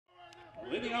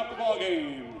Leading off the ball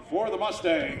game for the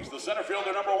Mustangs, the center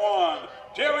fielder number 1,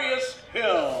 Darius Hill.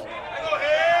 Go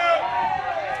Hill!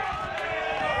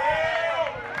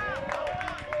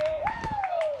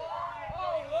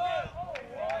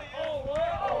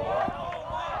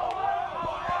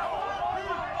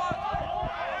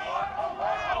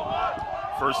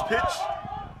 First pitch,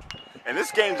 and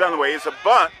this game's on the way. It's a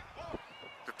bunt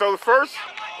to throw the first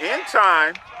in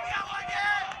time.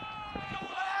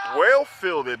 Well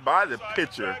fielded by the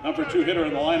pitcher. Number 2 hitter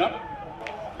in the lineup,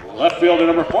 left fielder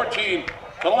number 14,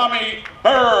 Kalami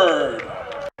Bird.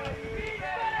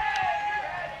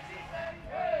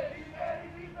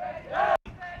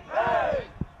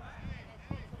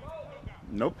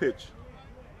 No pitch.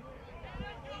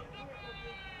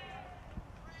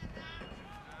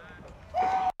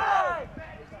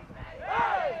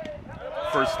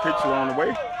 First pitch along the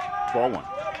way, ball 1.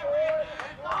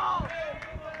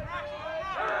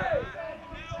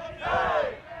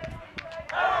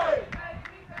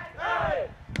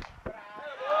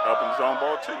 Up in the zone,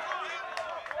 ball 2.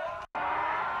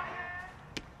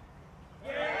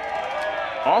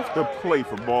 Off the plate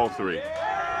for ball 3.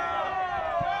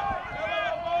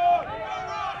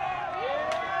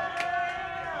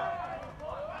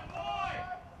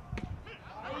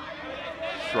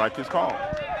 Strike is called.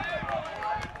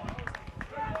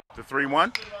 The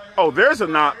 3-1. Oh, there's a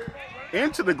knock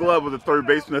into the glove of the third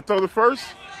baseman to throw the first.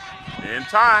 In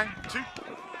time, 2.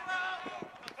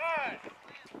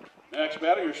 Next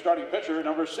batter, your starting pitcher,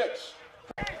 number 6.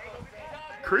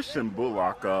 Christian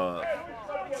Bullock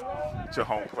to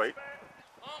home plate.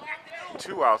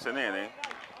 2 outs in the inning.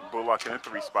 Bullock in the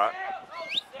 3 spot.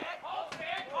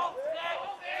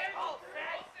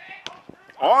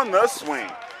 On the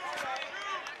swing.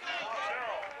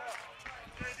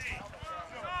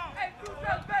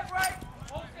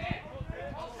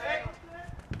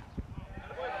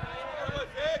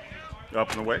 Up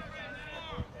and away.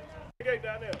 Gate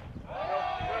down there.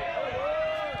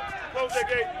 Close that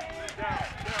gate. Down there.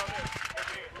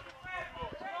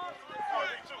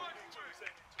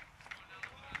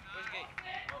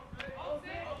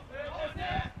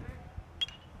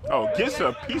 Oh, gets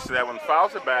a piece of that one,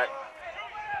 fouls it back.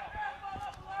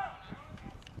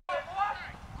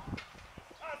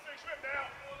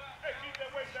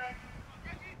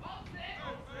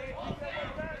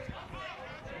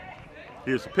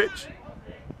 Here's the pitch.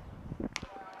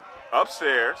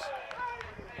 Upstairs.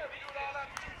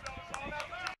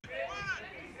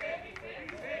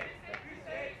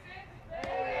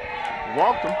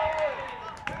 Walked him.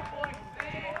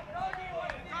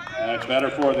 Next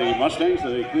batter for the Mustangs,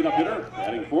 the cleanup hitter,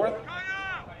 batting 4th.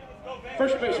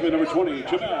 First baseman, number 20,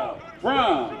 Jamel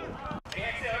Brown.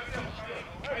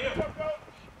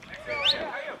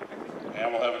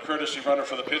 And we'll have a courtesy runner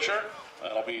for the pitcher.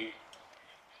 That'll be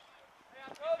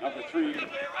number 3,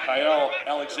 Kyle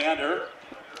Alexander.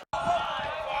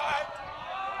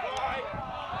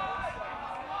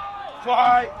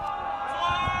 Fly.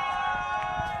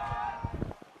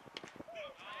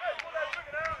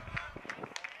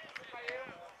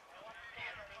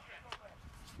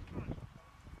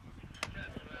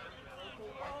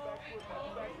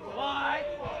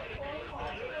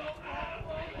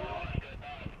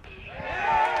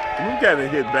 We got a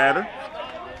hit batter.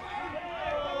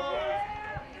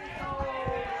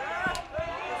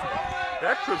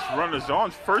 That puts runners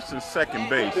on first and second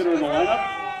base. Hitter in the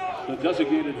lineup, the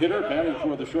designated hitter batting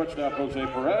for the shortstop, Jose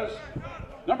Perez.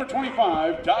 Number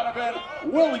 25, Donovan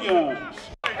Williams.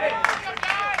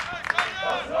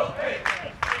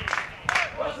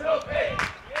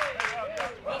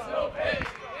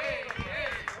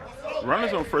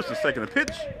 Runners on first and second. The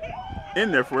pitch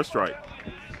in there for a strike.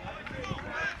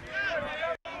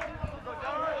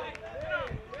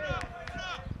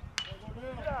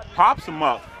 Pops him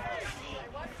up.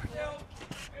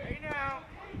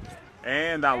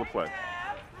 And out of play.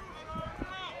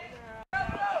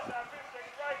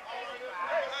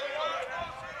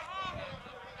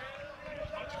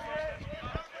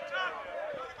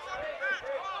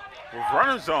 With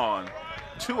runners on,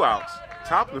 2 outs.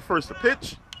 Top of the first, the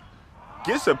pitch.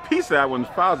 Gets a piece of that one,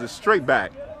 fouls it straight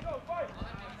back.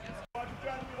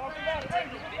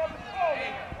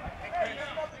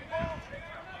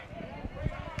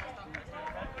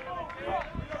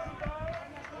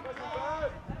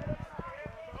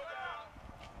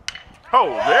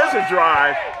 Oh, there's a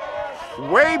drive.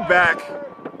 Way back.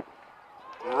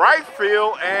 Right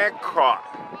field and caught.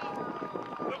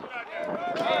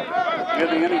 In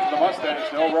the inning for the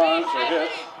Mustangs, no runs or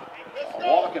hits. A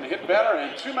walk and a hit batter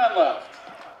and 2 men left.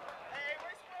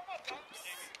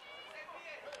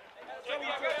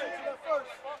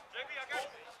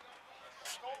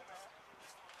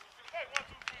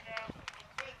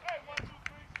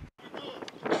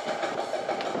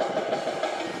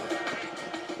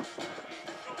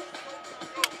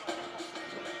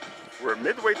 We're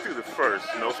midway through the first,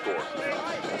 no score.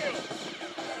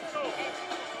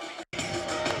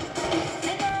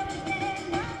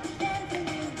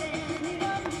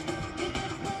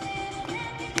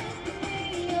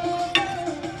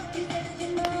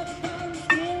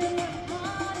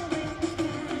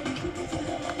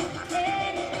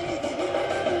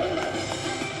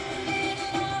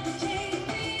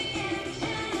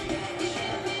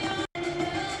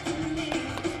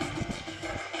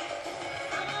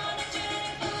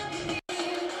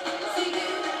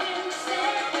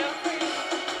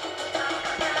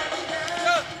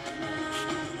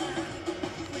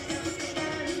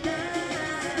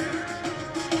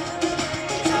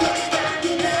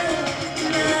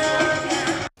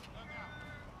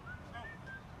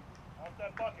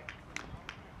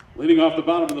 Leading off the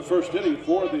bottom of the first inning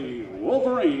for the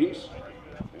Wolverines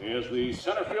is the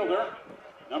center fielder,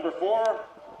 number 4,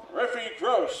 Riffy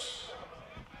Gross.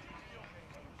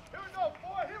 Here we go,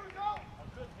 boy, here we go.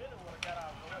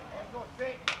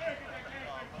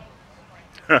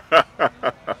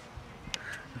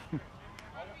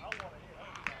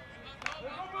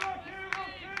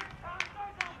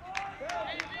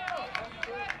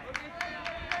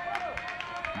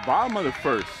 Bottom of the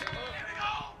first.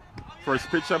 First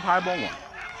pitch up high, ball 1.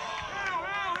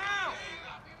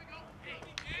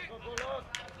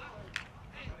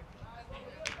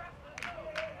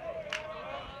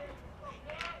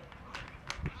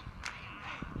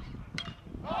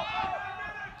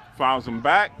 Fouls him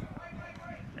back,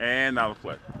 and out of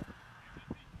play.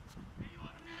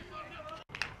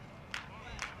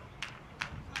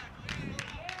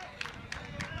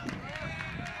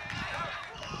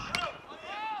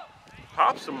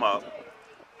 Pops him up,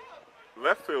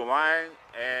 left field line,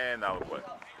 and out of play.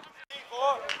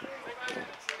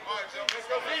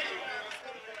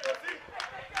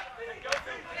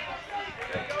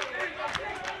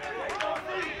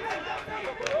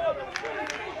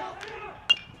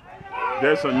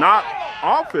 There's a knock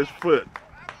off his foot.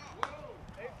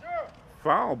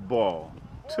 Foul ball.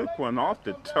 Took one off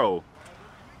the toe.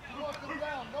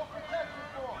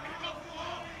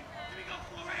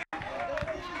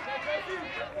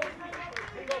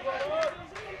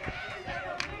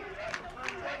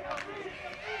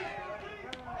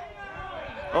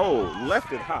 Oh,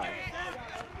 left it high.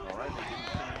 All right,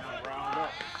 round up.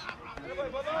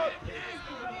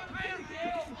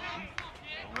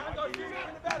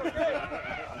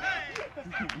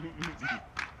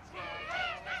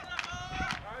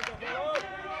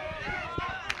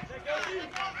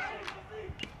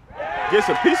 Gets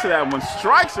a piece of that one,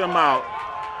 strikes him out,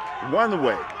 one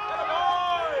away.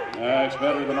 That's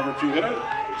better than number 2 hitter.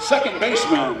 Second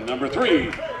baseman, number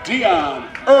 3, Dion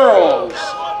Earls.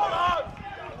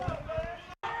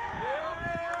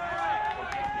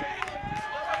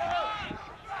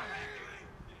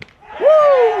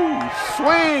 Woo!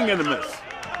 Swing and a miss.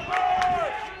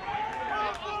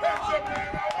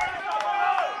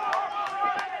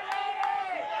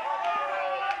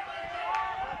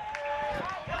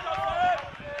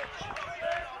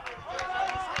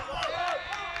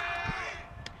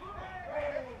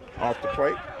 Off the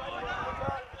plate.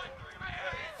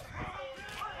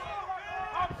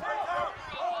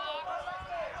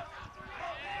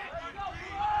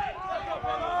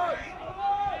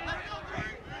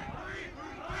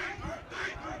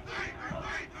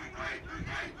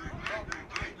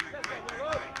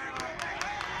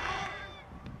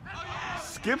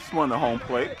 Skips one to home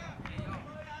plate.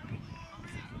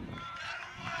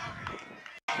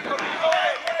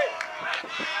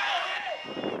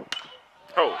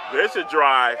 Oh, there's a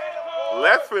drive,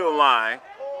 left field line.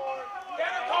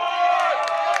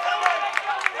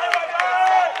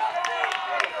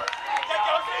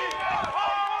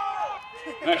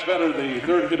 Next batter, the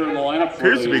third hitter in the lineup.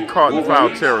 Appears to be caught in foul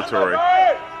territory.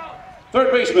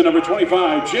 Third baseman, number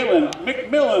 25, Jalen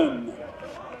McMillan.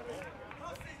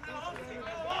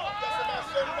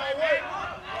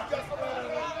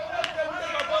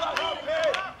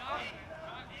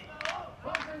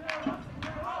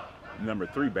 Number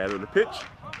 3 batter to pitch.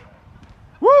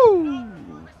 Woo!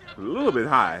 A little bit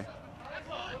high.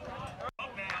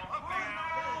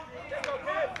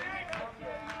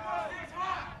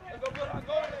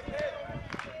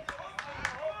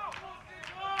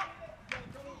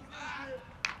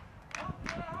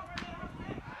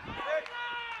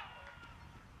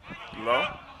 Low.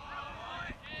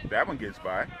 That one gets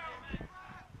by.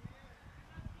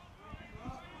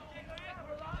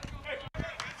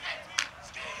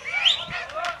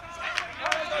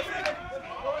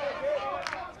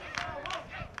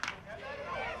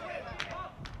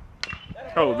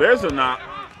 Oh, there's a knock.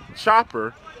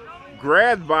 Chopper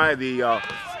grabbed by the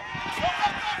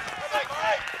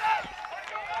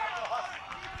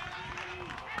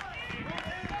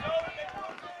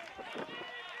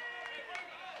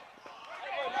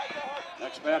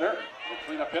Next batter, the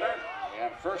cleanup hitter,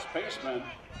 and first baseman,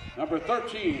 number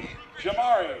 13,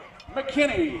 Jamari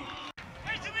McKinney.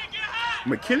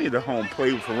 McKinney, the home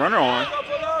plate with a runner on.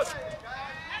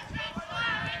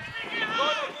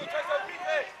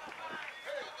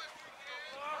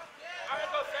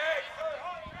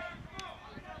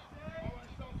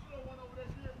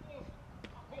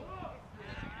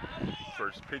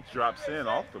 First pitch drops in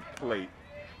off the plate.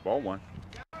 Ball one.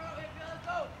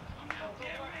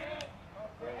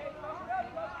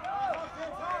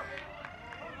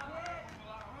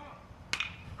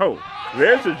 Oh,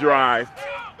 there's a drive.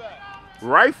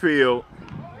 Right field.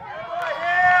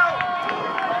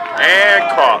 And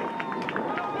caught.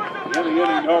 In the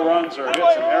inning, no runs or hits,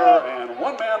 an error, and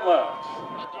one man left.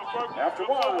 After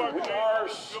one, we are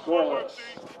scoreless.